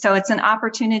So it's an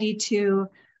opportunity to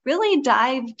really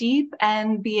dive deep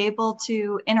and be able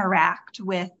to interact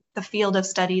with the field of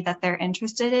study that they're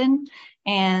interested in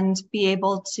and be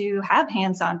able to have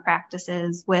hands-on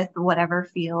practices with whatever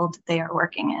field they are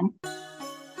working in.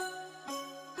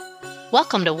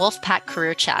 Welcome to Wolfpack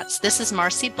Career Chats. This is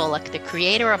Marcy Bullock, the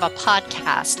creator of a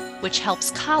podcast which helps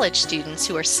college students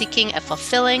who are seeking a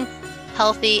fulfilling,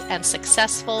 healthy, and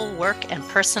successful work and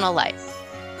personal life.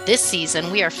 This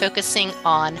season, we are focusing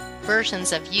on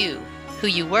versions of you, who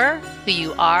you were, who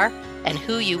you are, and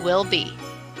who you will be.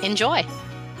 Enjoy.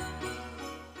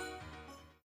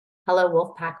 Hello,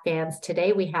 Wolfpack fans.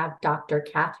 Today we have Dr.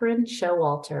 Catherine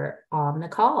Showalter on the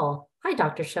call. Hi,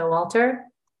 Dr. Showalter.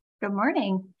 Good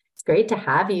morning. It's great to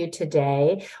have you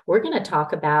today. We're going to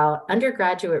talk about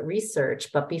undergraduate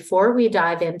research, but before we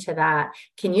dive into that,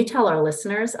 can you tell our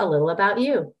listeners a little about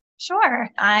you? Sure.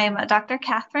 I'm Dr.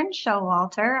 Catherine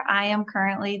Showalter. I am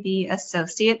currently the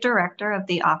Associate Director of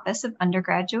the Office of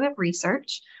Undergraduate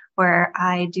Research, where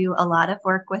I do a lot of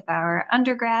work with our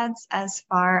undergrads as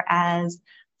far as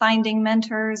finding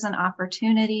mentors and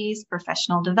opportunities,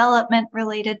 professional development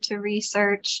related to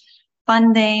research,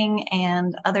 funding,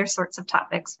 and other sorts of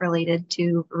topics related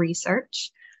to research.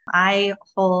 I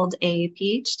hold a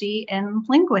PhD in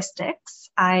linguistics.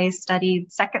 I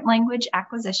studied second language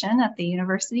acquisition at the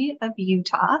University of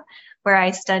Utah, where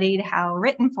I studied how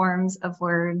written forms of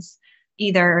words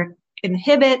either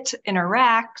inhibit,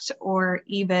 interact, or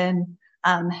even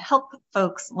help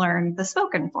folks learn the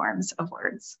spoken forms of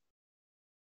words.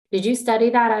 Did you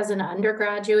study that as an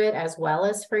undergraduate as well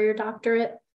as for your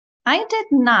doctorate? I did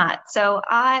not. So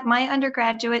my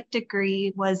undergraduate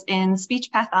degree was in speech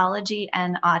pathology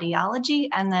and audiology,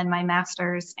 and then my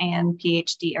master's and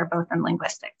PhD are both in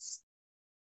linguistics.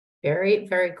 Very,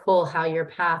 very cool how your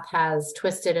path has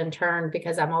twisted and turned,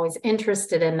 because I'm always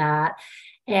interested in that.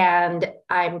 And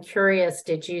I'm curious,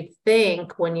 did you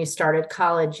think when you started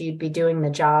college you'd be doing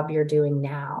the job you're doing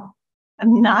now?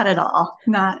 Not at all.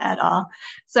 Not at all.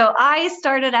 So I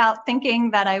started out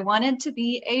thinking that I wanted to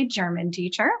be a German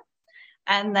teacher,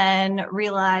 and then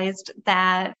realized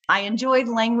that I enjoyed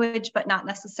language, but not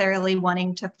necessarily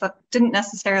didn't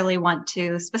necessarily want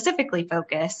to specifically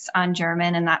focus on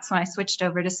German. And that's when I switched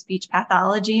over to speech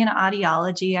pathology and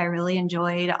audiology. I really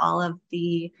enjoyed all of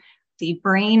the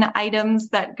brain items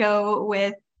that go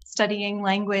with studying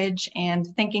language and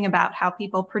thinking about how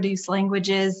people produce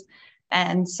languages.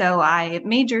 And so I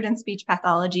majored in speech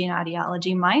pathology and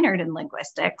audiology, minored in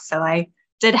linguistics. So I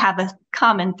did have a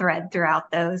common thread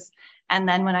throughout those. And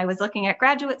then when I was looking at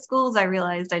graduate schools, I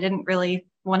realized I didn't really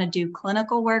want to do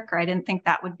clinical work, or I didn't think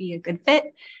that would be a good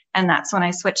fit. And that's when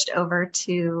I switched over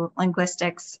to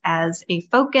linguistics as a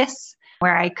focus,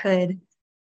 where I could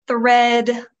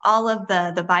thread all of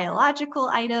the biological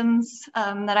items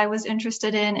that I was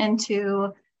interested in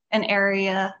into an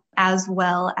area, as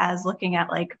well as looking at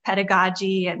like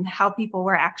pedagogy and how people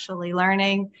were actually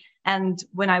learning. And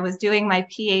when I was doing my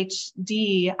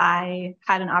PhD, I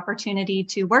had an opportunity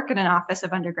to work in an office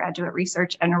of undergraduate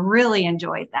research and really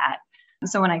enjoyed that. And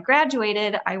so when I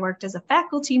graduated, I worked as a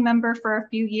faculty member for a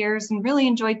few years and really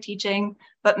enjoyed teaching,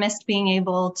 but missed being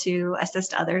able to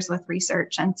assist others with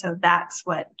research. And so that's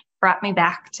what brought me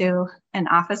back to an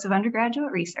office of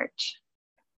undergraduate research.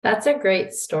 That's a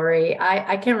great story.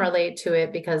 I can relate to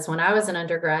it, because when I was an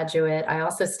undergraduate, I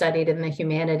also studied in the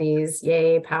humanities.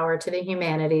 Yay, power to the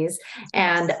humanities.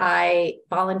 And I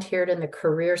volunteered in the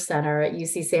Career Center at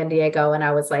UC San Diego. And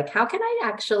I was like, how can I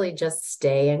actually just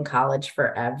stay in college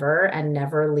forever and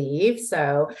never leave?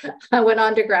 So I went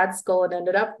on to grad school and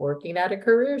ended up working at a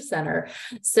Career Center.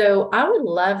 So I would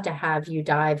love to have you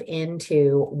dive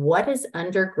into what is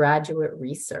undergraduate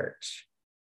research?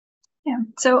 Yeah.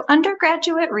 So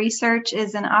undergraduate research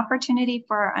is an opportunity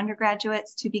for our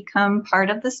undergraduates to become part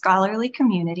of the scholarly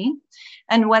community.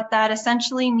 And what that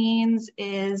essentially means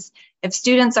is, if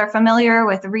students are familiar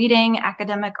with reading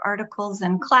academic articles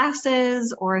in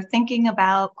classes or thinking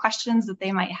about questions that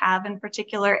they might have in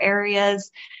particular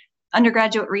areas,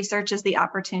 undergraduate research is the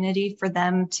opportunity for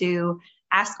them to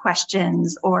ask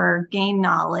questions or gain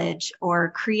knowledge or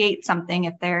create something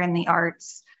if they're in the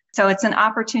arts. So it's an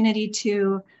opportunity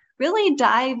to really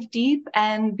dive deep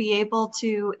and be able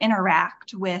to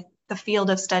interact with the field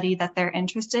of study that they're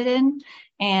interested in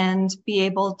and be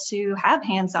able to have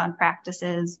hands-on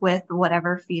practices with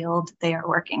whatever field they are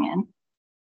working in.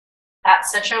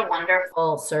 That's such a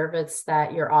wonderful service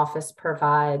that your office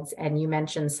provides. And you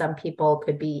mentioned some people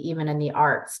could be even in the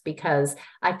arts, because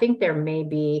I think there may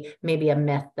be maybe a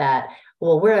myth that,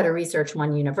 well, we're at a Research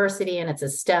One university and it's a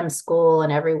STEM school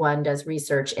and everyone does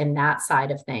research in that side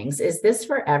of things. Is this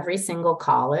for every single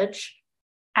college?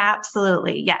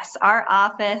 Absolutely. Yes. Our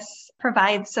office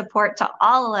provides support to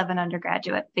all 11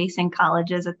 undergraduate facing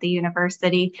colleges at the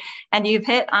university. And you've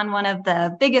hit on one of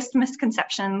the biggest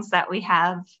misconceptions that we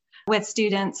have with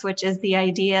students, which is the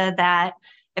idea that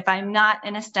if I'm not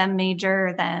in a STEM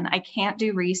major, then I can't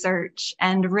do research.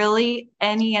 And really,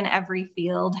 any and every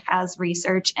field has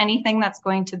research, anything that's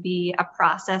going to be a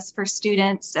process for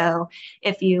students. So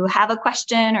if you have a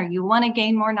question or you want to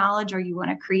gain more knowledge or you want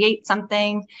to create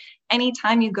something,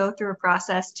 anytime you go through a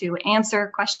process to answer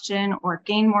a question or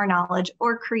gain more knowledge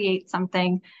or create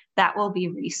something, that will be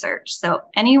research. So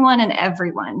anyone and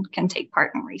everyone can take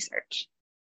part in research.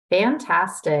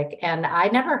 Fantastic. And I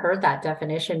never heard that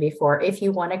definition before. If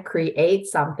you want to create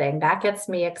something, that gets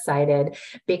me excited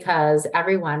because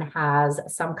everyone has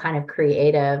some kind of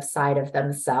creative side of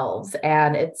themselves.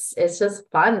 And it's just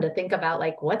fun to think about,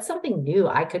 like, what's something new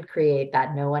I could create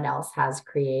that no one else has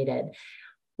created.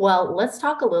 Well, let's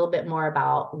talk a little bit more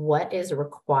about what is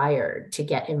required to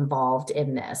get involved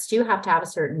in this. Do you have to have a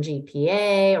certain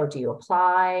GPA or do you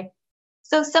apply?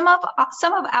 So some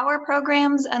of our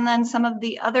programs and then some of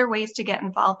the other ways to get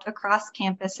involved across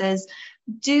campuses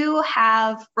do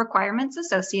have requirements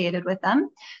associated with them.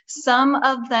 Some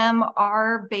of them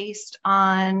are based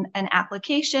on an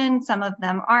application, some of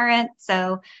them aren't.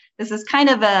 So this is kind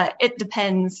of a it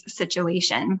depends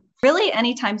situation. Really,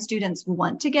 anytime students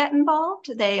want to get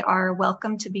involved, they are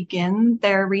welcome to begin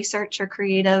their research or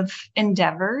creative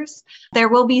endeavors. There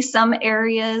will be some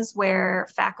areas where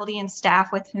faculty and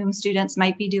staff with whom students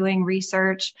might be doing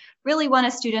research really want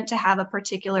a student to have a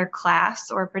particular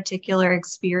class or a particular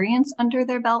experience under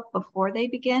their belt before they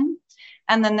begin.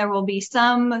 And then there will be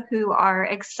some who are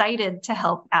excited to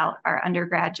help out our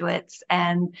undergraduates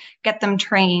and get them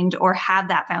trained or have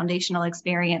that foundational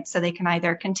experience so they can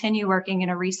either continue working in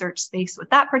a research space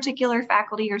with that particular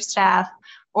faculty or staff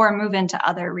or move into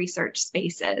other research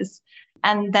spaces.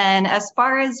 And then as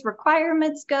far as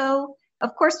requirements go,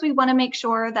 of course, we want to make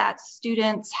sure that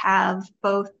students have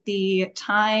both the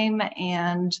time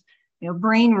and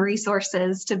brain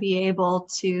resources to be able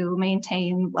to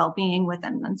maintain well-being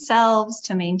within themselves,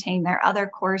 to maintain their other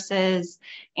courses,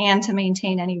 and to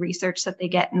maintain any research that they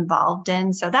get involved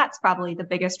in. So that's probably the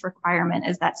biggest requirement,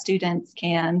 is that students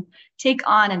can take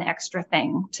on an extra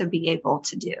thing to be able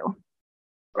to do.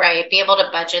 Right, be able to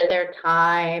budget their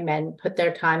time and put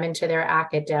their time into their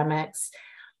academics.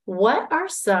 What are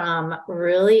some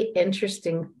really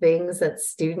interesting things that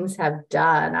students have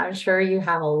done? I'm sure you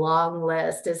have a long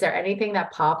list. Is there anything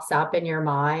that pops up in your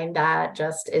mind that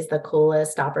just is the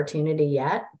coolest opportunity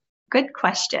yet? Good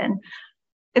question.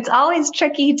 It's always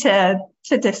tricky to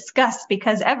discuss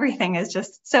because everything is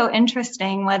just so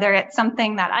interesting, whether it's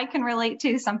something that I can relate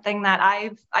to, something that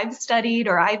I've studied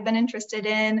or I've been interested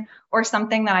in, or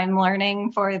something that I'm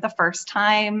learning for the first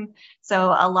time.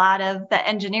 So a lot of the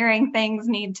engineering things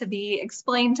need to be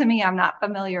explained to me. I'm not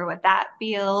familiar with that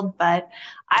field, but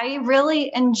I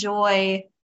really enjoy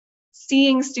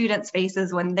seeing students'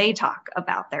 faces when they talk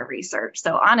about their research.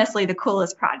 So honestly, the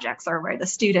coolest projects are where the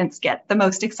students get the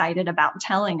most excited about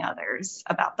telling others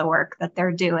about the work that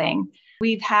they're doing.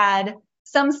 We've had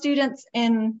some students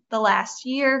in the last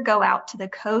year go out to the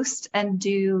coast and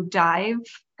do dive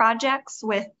projects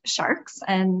with sharks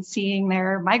and seeing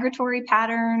their migratory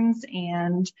patterns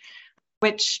and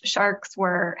which sharks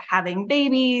were having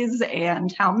babies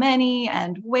and how many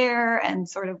and where and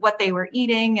sort of what they were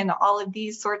eating and all of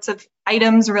these sorts of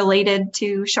items related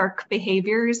to shark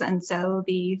behaviors. And so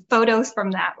the photos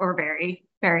from that were very,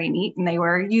 very neat. And they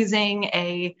were using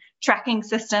a tracking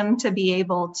system to be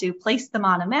able to place them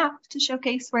on a map to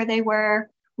showcase where they were.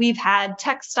 We've had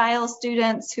textile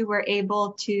students who were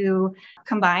able to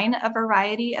combine a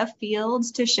variety of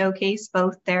fields to showcase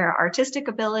both their artistic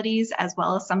abilities as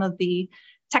well as some of the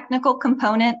technical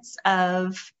components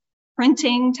of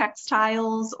printing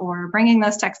textiles or bringing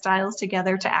those textiles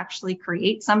together to actually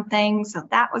create something. So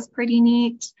that was pretty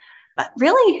neat. But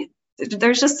really,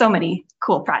 there's just so many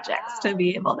cool projects to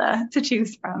be able to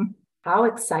choose from. How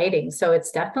exciting. So it's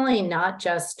definitely not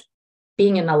just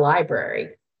being in the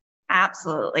library.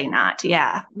 Absolutely not.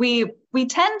 Yeah. We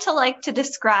tend to like to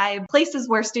describe places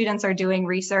where students are doing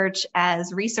research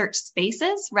as research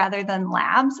spaces rather than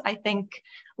labs. I think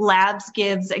labs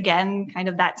gives, again, kind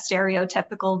of that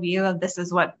stereotypical view of this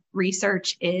is what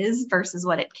research is versus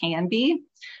what it can be.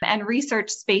 And research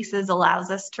spaces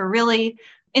allows us to really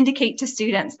indicate to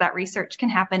students that research can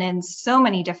happen in so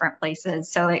many different places.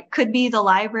 So it could be the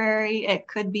library, it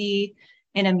could be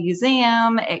in a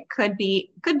museum, it could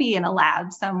be in a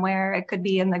lab somewhere, it could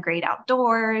be in the great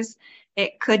outdoors,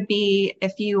 it could be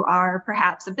if you are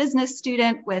perhaps a business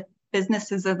student with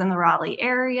businesses within the Raleigh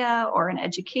area or an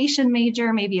education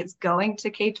major. Maybe it's going to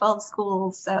K-12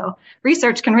 schools. So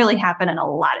research can really happen in a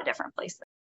lot of different places.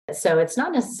 So it's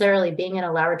not necessarily being in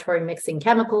a laboratory mixing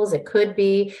chemicals. It could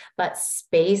be, but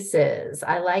spaces.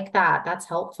 I like that. That's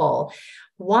helpful.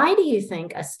 Why do you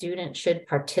think a student should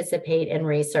participate in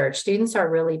research? Students are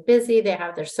really busy. They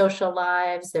have their social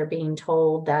lives. They're being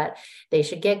told that they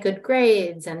should get good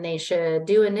grades and they should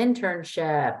do an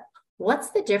internship.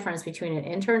 What's the difference between an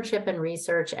internship and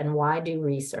research, and why do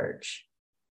research?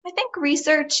 I think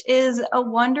research is a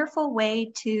wonderful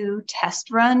way to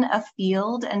test run a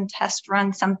field and test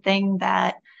run something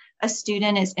that a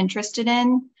student is interested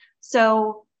in.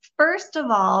 So first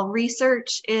of all,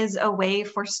 research is a way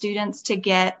for students to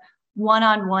get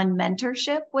one-on-one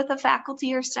mentorship with a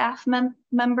faculty or staff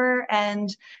member.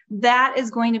 And that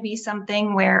is going to be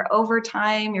something where over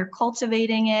time you're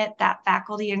cultivating it. That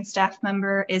faculty and staff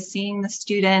member is seeing the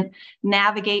student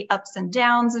navigate ups and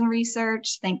downs in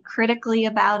research, think critically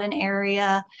about an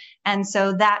area. And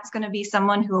so that's going to be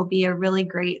someone who will be a really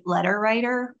great letter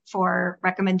writer for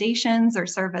recommendations or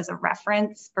serve as a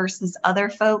reference versus other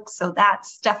folks. So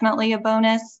that's definitely a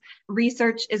bonus.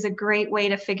 Research is a great way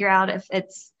to figure out if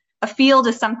a field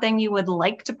is something you would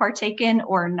like to partake in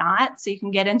or not. So you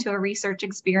can get into a research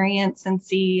experience and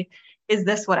see, is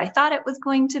this what I thought it was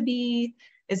going to be?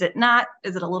 Is it not?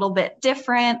 Is it a little bit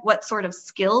different? What sort of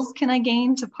skills can I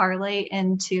gain to parlay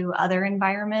into other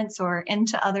environments or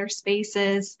into other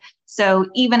spaces? So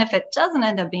even if it doesn't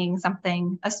end up being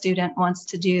something a student wants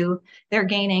to do, they're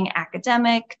gaining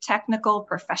academic, technical,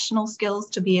 professional skills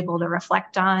to be able to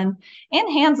reflect on,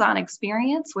 and hands-on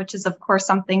experience, which is, of course,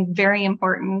 something very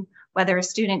important, whether a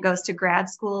student goes to grad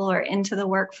school or into the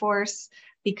workforce,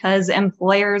 because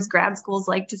employers, grad schools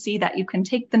like to see that you can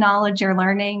take the knowledge you're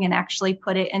learning and actually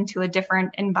put it into a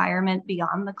different environment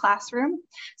beyond the classroom.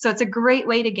 So it's a great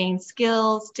way to gain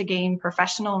skills, to gain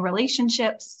professional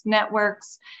relationships,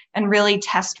 networks, and really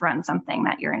test run something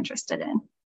that you're interested in.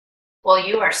 Well,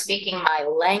 you are speaking my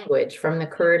language from the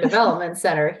Career Development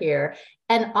Center here.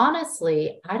 And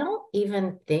honestly, I don't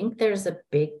even think there's a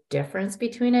big difference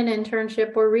between an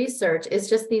internship or research. It's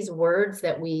just these words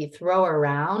that we throw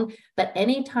around. But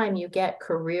anytime you get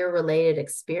career-related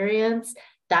experience,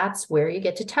 that's where you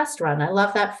get to test run. I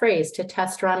love that phrase, to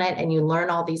test run it, and you learn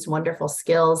all these wonderful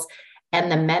skills.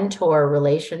 And the mentor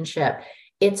relationship,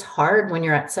 it's hard when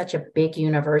you're at such a big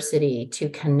university to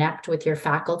connect with your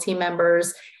faculty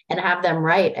members and have them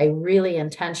write a really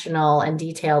intentional and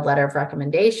detailed letter of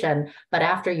recommendation. But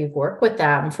after you've worked with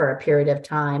them for a period of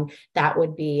time, that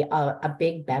would be a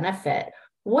big benefit.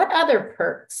 What other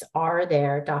perks are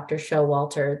there, Dr.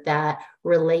 Showalter, that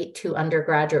relate to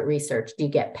undergraduate research? Do you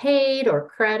get paid or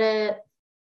credit?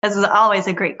 This is always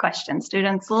a great question.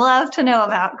 Students love to know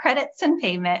about credits and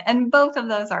payment, and both of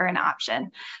those are an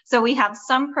option. So we have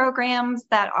some programs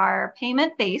that are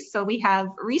payment-based. So we have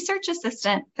research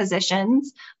assistant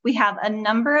positions. We have a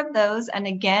number of those, and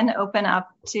again, open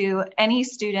up to any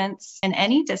students in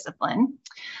any discipline,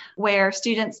 where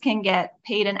students can get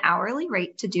paid an hourly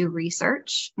rate to do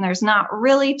research. And there's not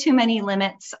really too many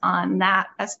limits on that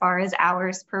as far as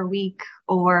hours per week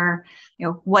or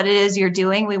what it is you're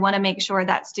doing. We want to make sure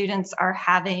that students are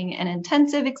having an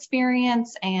intensive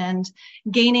experience and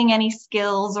gaining any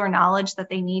skills or knowledge that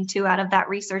they need to out of that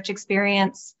research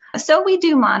experience. So we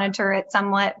do monitor it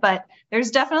somewhat, but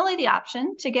there's definitely the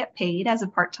option to get paid as a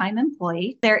part-time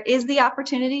employee. There is the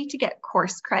opportunity to get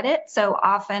course credit. So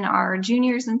often our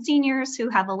juniors and seniors who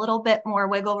have a little bit more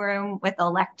wiggle room with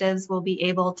electives will be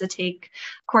able to take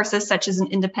courses such as an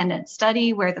independent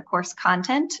study where the course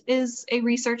content is a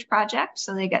research project.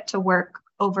 So they get to work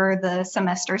over the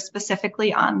semester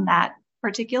specifically on that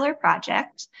particular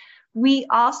project. We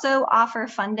also offer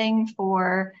funding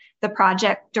for the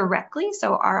project directly.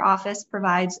 So our office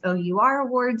provides OUR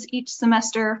awards each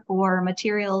semester for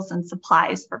materials and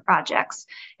supplies for projects,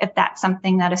 if that's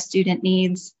something that a student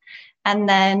needs. And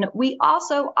then we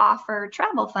also offer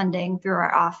travel funding through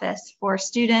our office for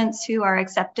students who are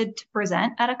accepted to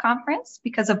present at a conference,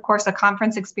 because of course a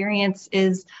conference experience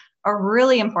is a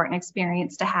really important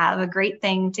experience to have, a great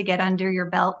thing to get under your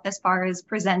belt as far as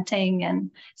presenting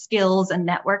and skills and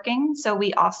networking. So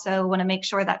we also want to make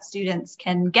sure that students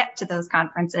can get to those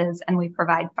conferences, and we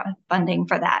provide funding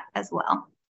for that as well.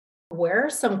 Where are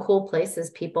some cool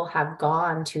places people have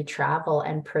gone to travel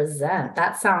and present?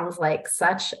 That sounds like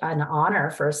such an honor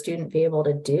for a student to be able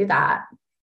to do that.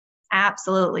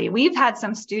 Absolutely. We've had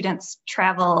some students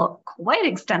travel quite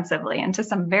extensively into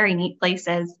some very neat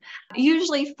places,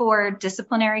 usually for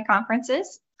disciplinary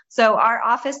conferences. So our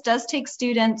office does take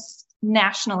students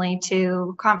nationally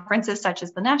to conferences such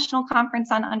as the National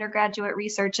Conference on Undergraduate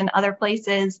Research and other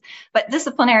places, but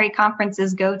disciplinary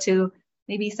conferences go to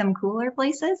maybe some cooler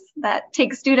places that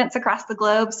take students across the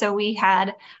globe. So we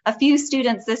had a few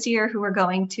students this year who were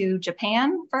going to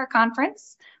Japan for a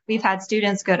conference. We've had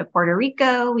students go to Puerto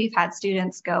Rico. We've had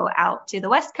students go out to the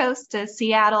West Coast to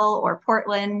Seattle or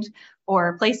Portland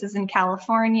or places in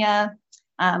California.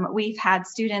 We've had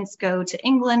students go to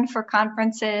England for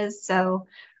conferences. So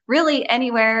really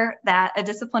anywhere that a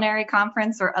disciplinary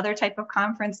conference or other type of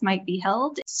conference might be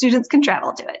held, students can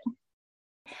travel to it.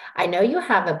 I know you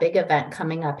have a big event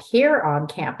coming up here on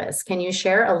campus. Can you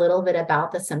share a little bit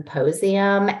about the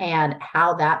symposium and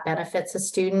how that benefits a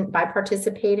student by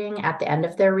participating at the end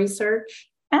of their research?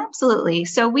 Absolutely.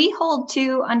 So we hold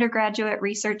 2 undergraduate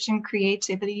research and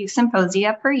creativity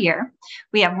symposia per year.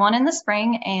 We have one in the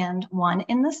spring and one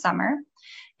in the summer.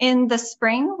 In the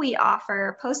spring, we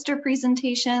offer poster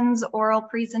presentations, oral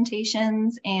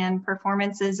presentations, and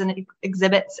performances and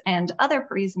exhibits and other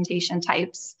presentation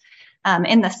types.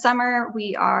 In the summer,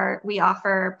 we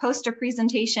offer poster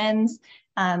presentations.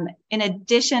 In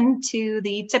addition to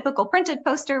the typical printed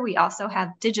poster, we also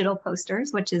have digital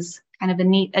posters, which is kind of a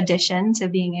neat addition to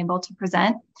being able to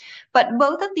present. But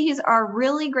both of these are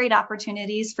really great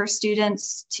opportunities for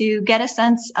students to get a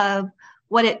sense of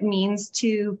what it means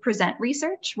to present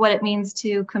research, what it means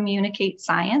to communicate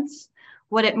science,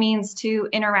 what it means to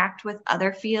interact with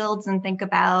other fields and think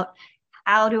about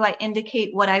how do I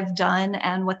indicate what I've done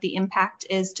and what the impact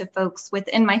is to folks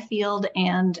within my field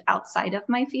and outside of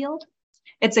my field.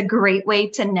 It's a great way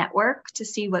to network, to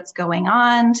see what's going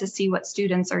on, to see what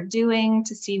students are doing,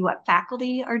 to see what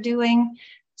faculty are doing,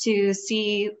 to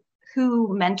see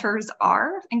who mentors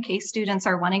are in case students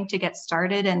are wanting to get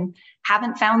started and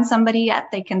haven't found somebody yet.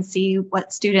 They can see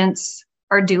what students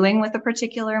are doing with a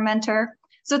particular mentor.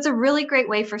 So it's a really great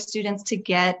way for students to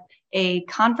get a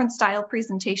conference style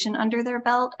presentation under their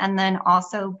belt and then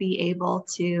also be able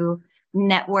to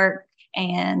network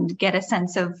and get a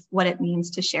sense of what it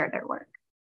means to share their work.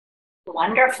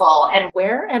 Wonderful. And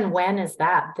where and when is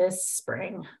that this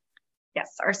spring?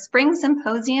 Yes, our spring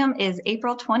symposium is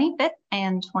April 25th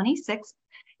and 26th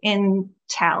in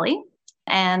Tally.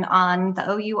 And on the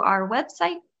OUR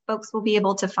website, folks will be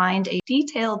able to find a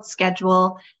detailed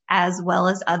schedule as well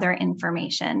as other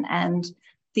information. And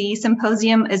the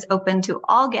symposium is open to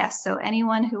all guests, so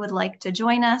anyone who would like to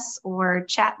join us or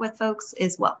chat with folks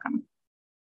is welcome.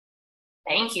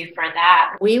 Thank you for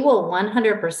that. We will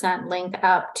 100% link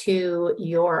up to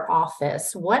your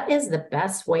office. What is the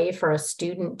best way for a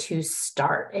student to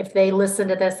start if they listen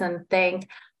to this and think,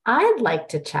 I'd like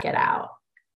to check it out?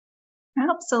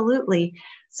 Absolutely.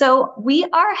 So we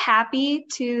are happy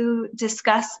to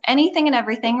discuss anything and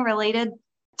everything related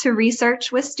to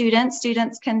research with students.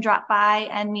 Students can drop by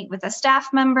and meet with a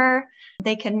staff member.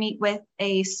 They can meet with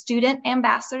a student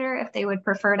ambassador if they would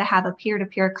prefer to have a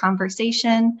peer-to-peer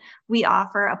conversation. We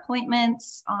offer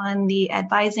appointments on the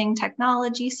Advising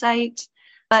Technology site,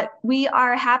 but we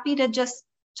are happy to just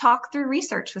talk through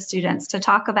research with students, to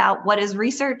talk about what is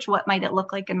research, what might it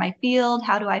look like in my field,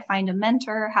 how do I find a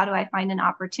mentor, how do I find an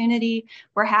opportunity.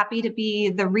 We're happy to be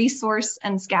the resource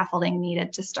and scaffolding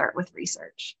needed to start with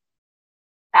research.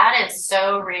 That is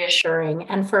so reassuring.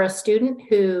 And for a student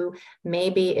who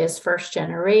maybe is first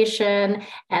generation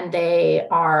and they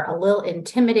are a little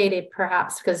intimidated,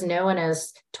 perhaps because no one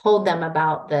has told them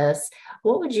about this,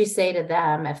 what would you say to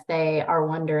them if they are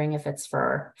wondering if it's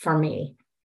for me?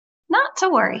 Not to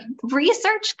worry.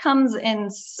 Research comes in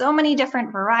so many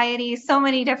different varieties, so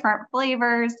many different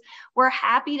flavors. We're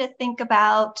happy to think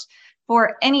about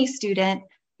for any student,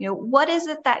 what is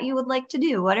it that you would like to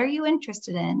do? What are you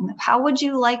interested in? How would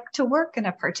you like to work in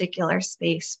a particular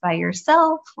space by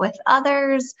yourself, with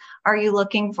others? Are you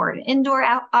looking for an indoor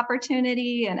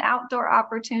opportunity, an outdoor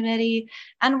opportunity?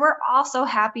 And we're also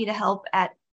happy to help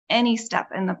at any step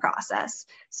in the process.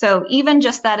 So even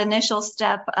just that initial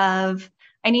step of,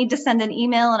 I need to send an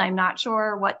email and I'm not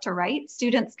sure what to write,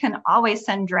 students can always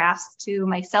send drafts to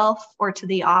myself or to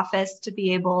the office to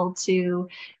be able to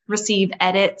receive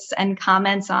edits and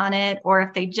comments on it. Or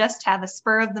if they just have a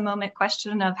spur of the moment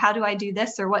question of how do I do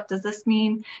this or what does this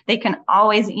mean, they can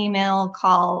always email,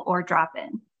 call, or drop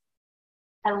in.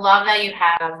 I love that you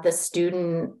have the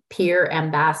student peer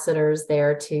ambassadors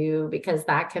there too, because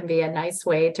that can be a nice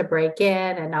way to break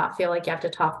in and not feel like you have to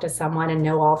talk to someone and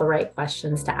know all the right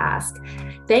questions to ask.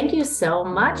 Thank you so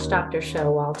much, Dr.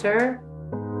 Showalter.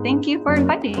 Thank you for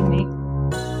inviting me.